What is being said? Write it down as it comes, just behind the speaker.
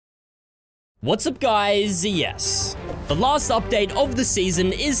What's up, guys? Yes, the last update of the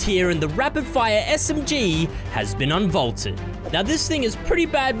season is here and the rapid fire SMG has been unvaulted. Now this thing is pretty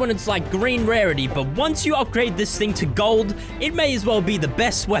bad when it's like green rarity, but once you upgrade this thing to gold, it may as well be the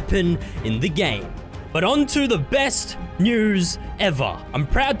best weapon in the game. But on to the best news ever. I'm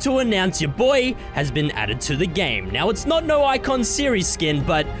proud to announce your boy has been added to the game. Now it's not no Icon series skin,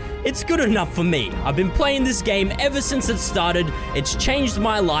 but it's good enough for me. I've been playing this game ever since it started. It's changed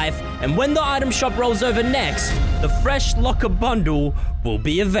my life, and when the item shop rolls over next, the fresh locker bundle will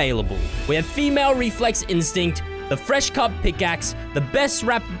be available. We have female reflex instinct, the fresh cup pickaxe, the best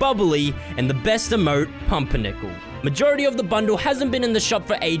wrap bubbly, and the best emote pumpernickel. Majority of the bundle hasn't been in the shop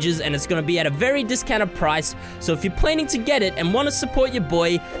for ages, and it's going to be at a very discounted price, so if you're planning to get it and want to support your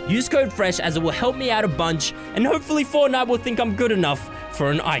boy, use code FRESH as it will help me out a bunch, and hopefully Fortnite will think I'm good enough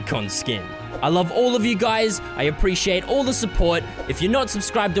for an Icon skin. I love all of you guys. I appreciate all the support. If you're not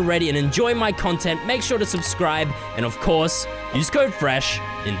subscribed already and enjoy my content, make sure to subscribe, and of course, use code FRESH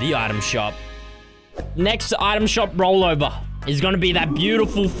in the item shop. Next item shop rollover is going to be that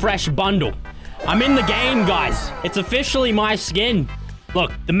beautiful fresh bundle. I'm in the game, guys. It's officially my skin.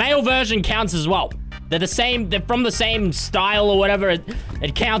 Look, the male version counts as well. They're from the same style or whatever.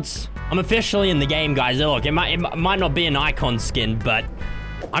 It counts. I'm officially in the game, guys. Look, it might not be an Icon skin, but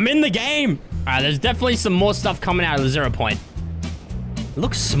I'm in the game. All right, there's definitely some more stuff coming out of the 0 point. It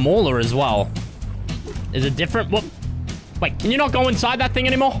looks smaller as well. Is it different? Whoop. Wait, can you not go inside that thing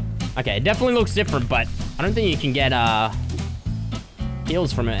anymore? Okay, it definitely looks different, but I don't think you can get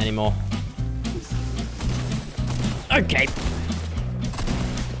heals from it anymore. Okay.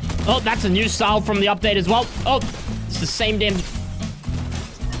 Oh, that's a new style from the update as well. Oh, it's the same damn...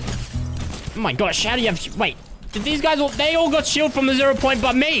 Oh my gosh, how do you have... Wait, did these guys all... They all got shield from the 0 point,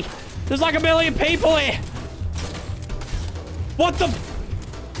 but me. There's like a million people here. What the...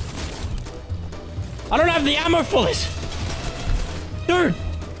 I don't have the ammo for this. Dude.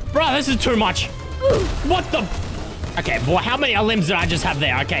 Bro, this is too much. What the... Okay, boy, how many limbs did I just have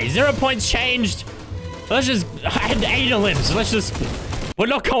there? Okay, 0 points changed. Let's just... I had 8 limbs. Let's just... We're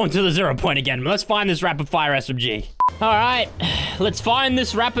not going to the 0 point again. Let's find this rapid fire SMG. All right. Let's find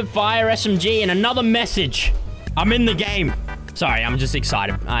this rapid fire SMG and another message. I'm in the game. Sorry, I'm just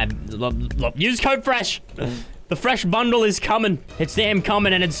excited. Look, use code FRESH. The fresh bundle is coming. It's damn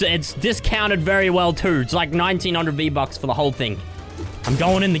coming, and it's discounted very well, too. It's like 1,900 V-Bucks for the whole thing. I'm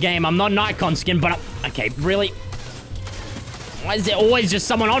going in the game. I'm not an Icon skin, but... Okay, really? Why is there always just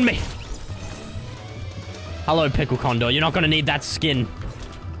someone on me? Hello, Pickle Condor. You're not going to need that skin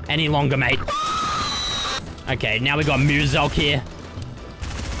any longer, mate. Okay, now we got Muzelk here.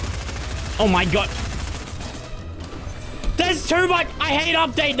 Oh, my God. There's too much. I hate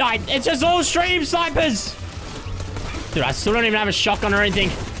update night. It's just all stream snipers. Dude, I still don't even have a shotgun or anything.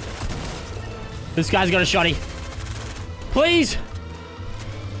 This guy's got a shotty. Please.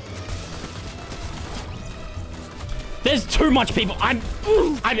 There's too much people.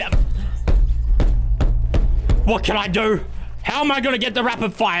 What can I do? How am I going to get the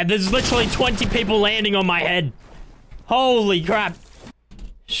rapid fire? There's literally 20 people landing on my head. Holy crap.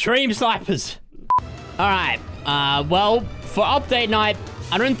 Stream snipers. All right. Well, for update night,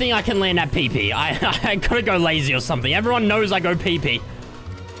 I don't think I can land at PP. I gotta go lazy or something. Everyone knows I go PP.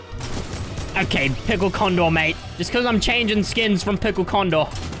 Okay, Pickle Condor, mate. Just because I'm changing skins from Pickle Condor.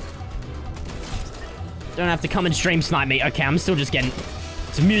 Don't have to come and stream snipe me. Okay, I'm still just getting...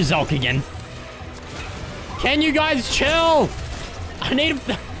 It's Muzelk again. Can you guys chill? I need...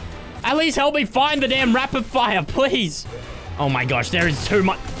 At least help me find the damn rapid fire, please. Oh my gosh, there is too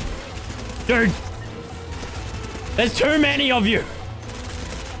much... Dude. There's too many of you.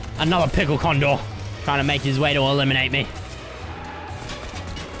 Another Pickle Condor. Trying to make his way to eliminate me.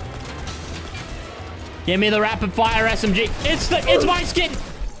 Give me the rapid fire SMG. It's my skin.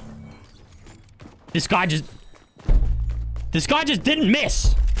 This guy just didn't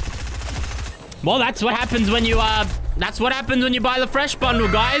miss. Well, that's what happens when you, that's what happens when you buy the fresh bundle,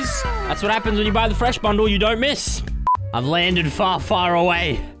 guys. That's what happens when you buy the fresh bundle. You don't miss. I've landed far, far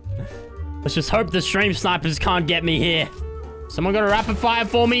away. Let's just hope the stream snipers can't get me here. Someone got a rapid fire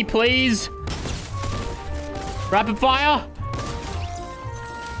for me, please. Rapid fire.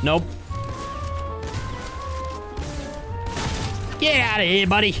 Nope. Get out of here,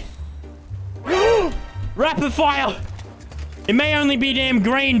 buddy. Rapid fire! It may only be damn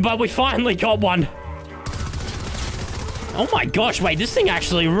green, but we finally got one. Oh my gosh, wait, this thing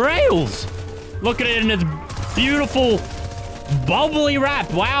actually rails. Look at it in its beautiful, bubbly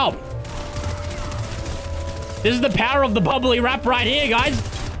wrap. Wow. This is the power of the bubbly wrap right here, guys.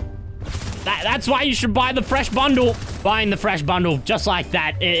 That's why you should buy the fresh bundle. Buying the fresh bundle just like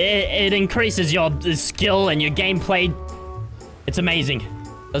that, it increases your skill and your gameplay. It's amazing.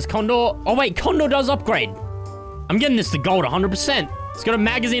 Does Condor... Oh, wait. Condor does upgrade. I'm getting this to gold 100%. It's got a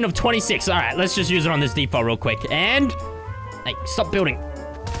magazine of 26. All right, let's just use it on this default real quick. And... Hey, stop building.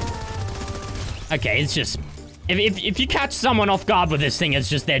 Okay, it's just... If you catch someone off guard with this thing, it's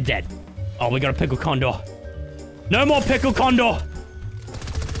just they're dead. Oh, we got a pickle condor. No more pickle condor.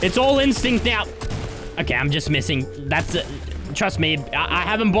 It's all instinct now. Okay, I'm just missing. That's it. Trust me, I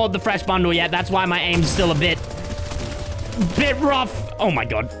haven't bought the fresh bundle yet. That's why my aim's still a bit rough. Oh my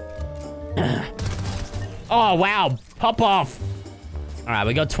god. Oh wow, pop off. All right,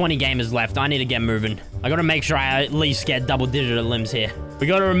 we got 20 gamers left. I need to get moving. I gotta make sure I at least get double-digit limbs here. We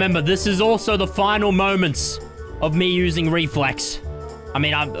gotta remember, this is also the final moments of me using reflex. I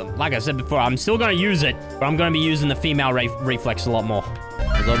mean, like I said before, I'm still gonna use it, but I'm gonna be using the female reflex a lot more.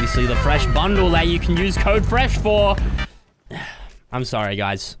 There's obviously the fresh bundle that you can use code FRESH for. I'm sorry,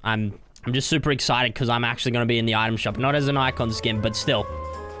 guys. I'm just super excited because I'm actually gonna be in the item shop. Not as an icon skin, but still.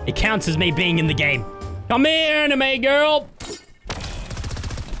 It counts as me being in the game. Come here, anime girl!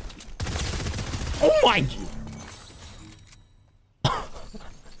 Oh my...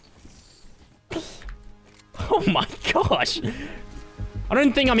 Oh my gosh. I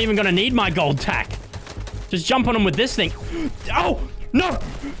don't think I'm even gonna need my gold tack. Just jump on him with this thing. Oh, no,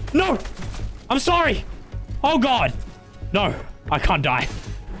 no. I'm sorry. Oh God. No, I can't die.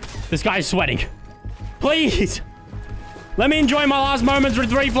 This guy's sweating. Please. Let me enjoy my last moments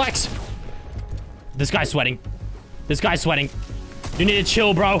with reflex. This guy's sweating. This guy's sweating. You need to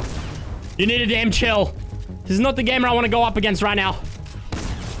chill, bro. You need to damn chill. This is not the gamer I want to go up against right now.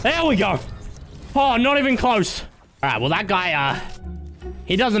 There we go. Oh, not even close. All right, well, that guy,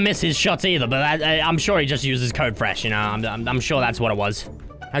 he doesn't miss his shots either, but I'm sure he just uses code FRESH, you know? I'm sure that's what it was.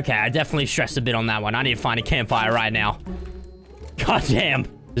 Okay, I definitely stressed a bit on that one. I need to find a campfire right now. God damn.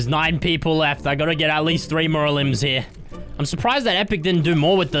 There's 9 people left. I gotta get at least 3 more limbs here. I'm surprised that Epic didn't do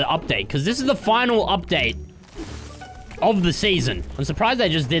more with the update, because this is the final update of the season. I'm surprised they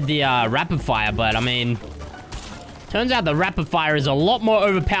just did the rapid fire, but I mean, turns out the rapid fire is a lot more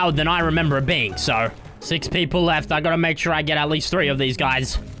overpowered than I remember it being. So 6 people left. I gotta make sure I get at least 3 of these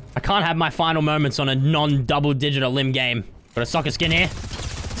guys. I can't have my final moments on a non-double-digit limb game. Got a soccer skin here.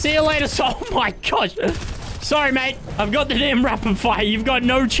 See you later. So, oh my gosh. Sorry, mate. I've got the damn rapid fire. You've got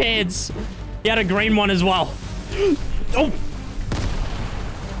no chance. He had a green one as well. Oh.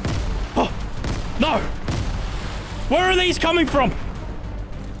 Oh. No. Where are these coming from?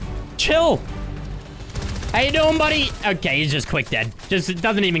 Chill. How you doing, buddy? Okay, he's just quick dead. Just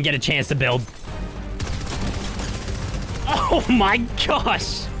doesn't even get a chance to build. Oh my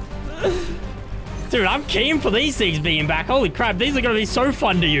gosh. Dude, I'm keen for these things being back. Holy crap, these are gonna be so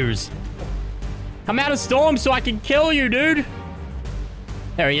fun to use. Come out of storm so I can kill you, dude.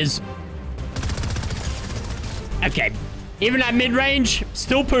 There he is. Okay. Even at mid-range,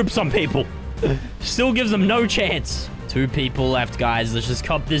 still poops on people. Still gives them no chance. 2 people left, guys. Let's just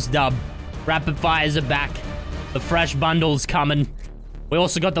cop this dub. Rapid fires are back. The fresh bundle's coming. We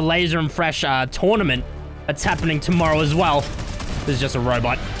also got the laser and fresh tournament that's happening tomorrow as well. This is just a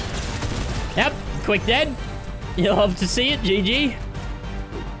robot. Yep, quick dead. You'll love to see it, GG.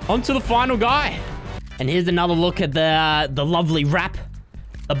 On to the final guy. And here's another look at the lovely wrap.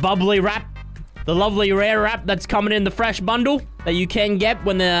 The bubbly wrap. The lovely rare wrap that's coming in the fresh bundle that you can get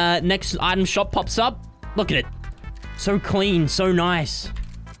when the next item shop pops up. Look at it. So clean, so nice.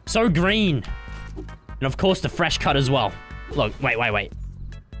 So green. And of course the fresh cut as well. Look, wait.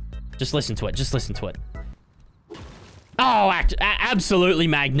 Just listen to it, just listen to it. Oh, absolutely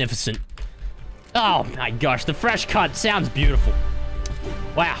magnificent. Oh my gosh, the fresh cut sounds beautiful.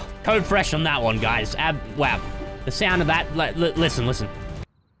 Wow, code FRESH on that one, guys. Wow, the sound of that, listen.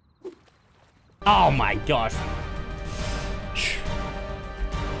 Oh my gosh.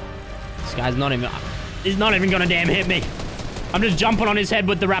 This guy's not even, he's not even gonna damn hit me. I'm just jumping on his head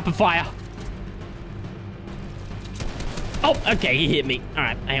with the rapid fire. Oh, okay, he hit me. All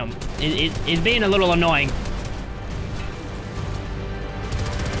right, hang on. He's being a little annoying.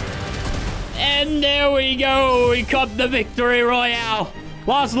 And there we go. We caught the victory royale.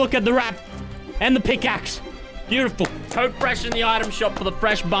 Last look at the wrap and the pickaxe. Beautiful. Code FRESH in the item shop for the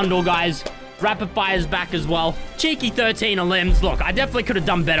fresh bundle, guys. Rapid fire's back as well. Cheeky 13 on limbs. Look, I definitely could have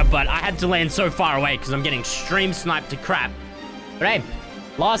done better, but I had to land so far away because I'm getting stream sniped to crap. But hey,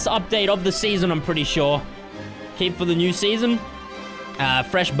 last update of the season, I'm pretty sure. Keep for the new season.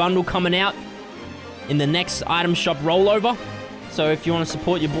 Fresh bundle coming out in the next item shop rollover. So if you want to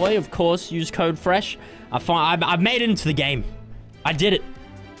support your boy, of course, use code FRESH. I've made it into the game. I did it.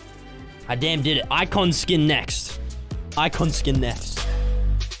 I damn did it. Icon skin next. Icon skin next.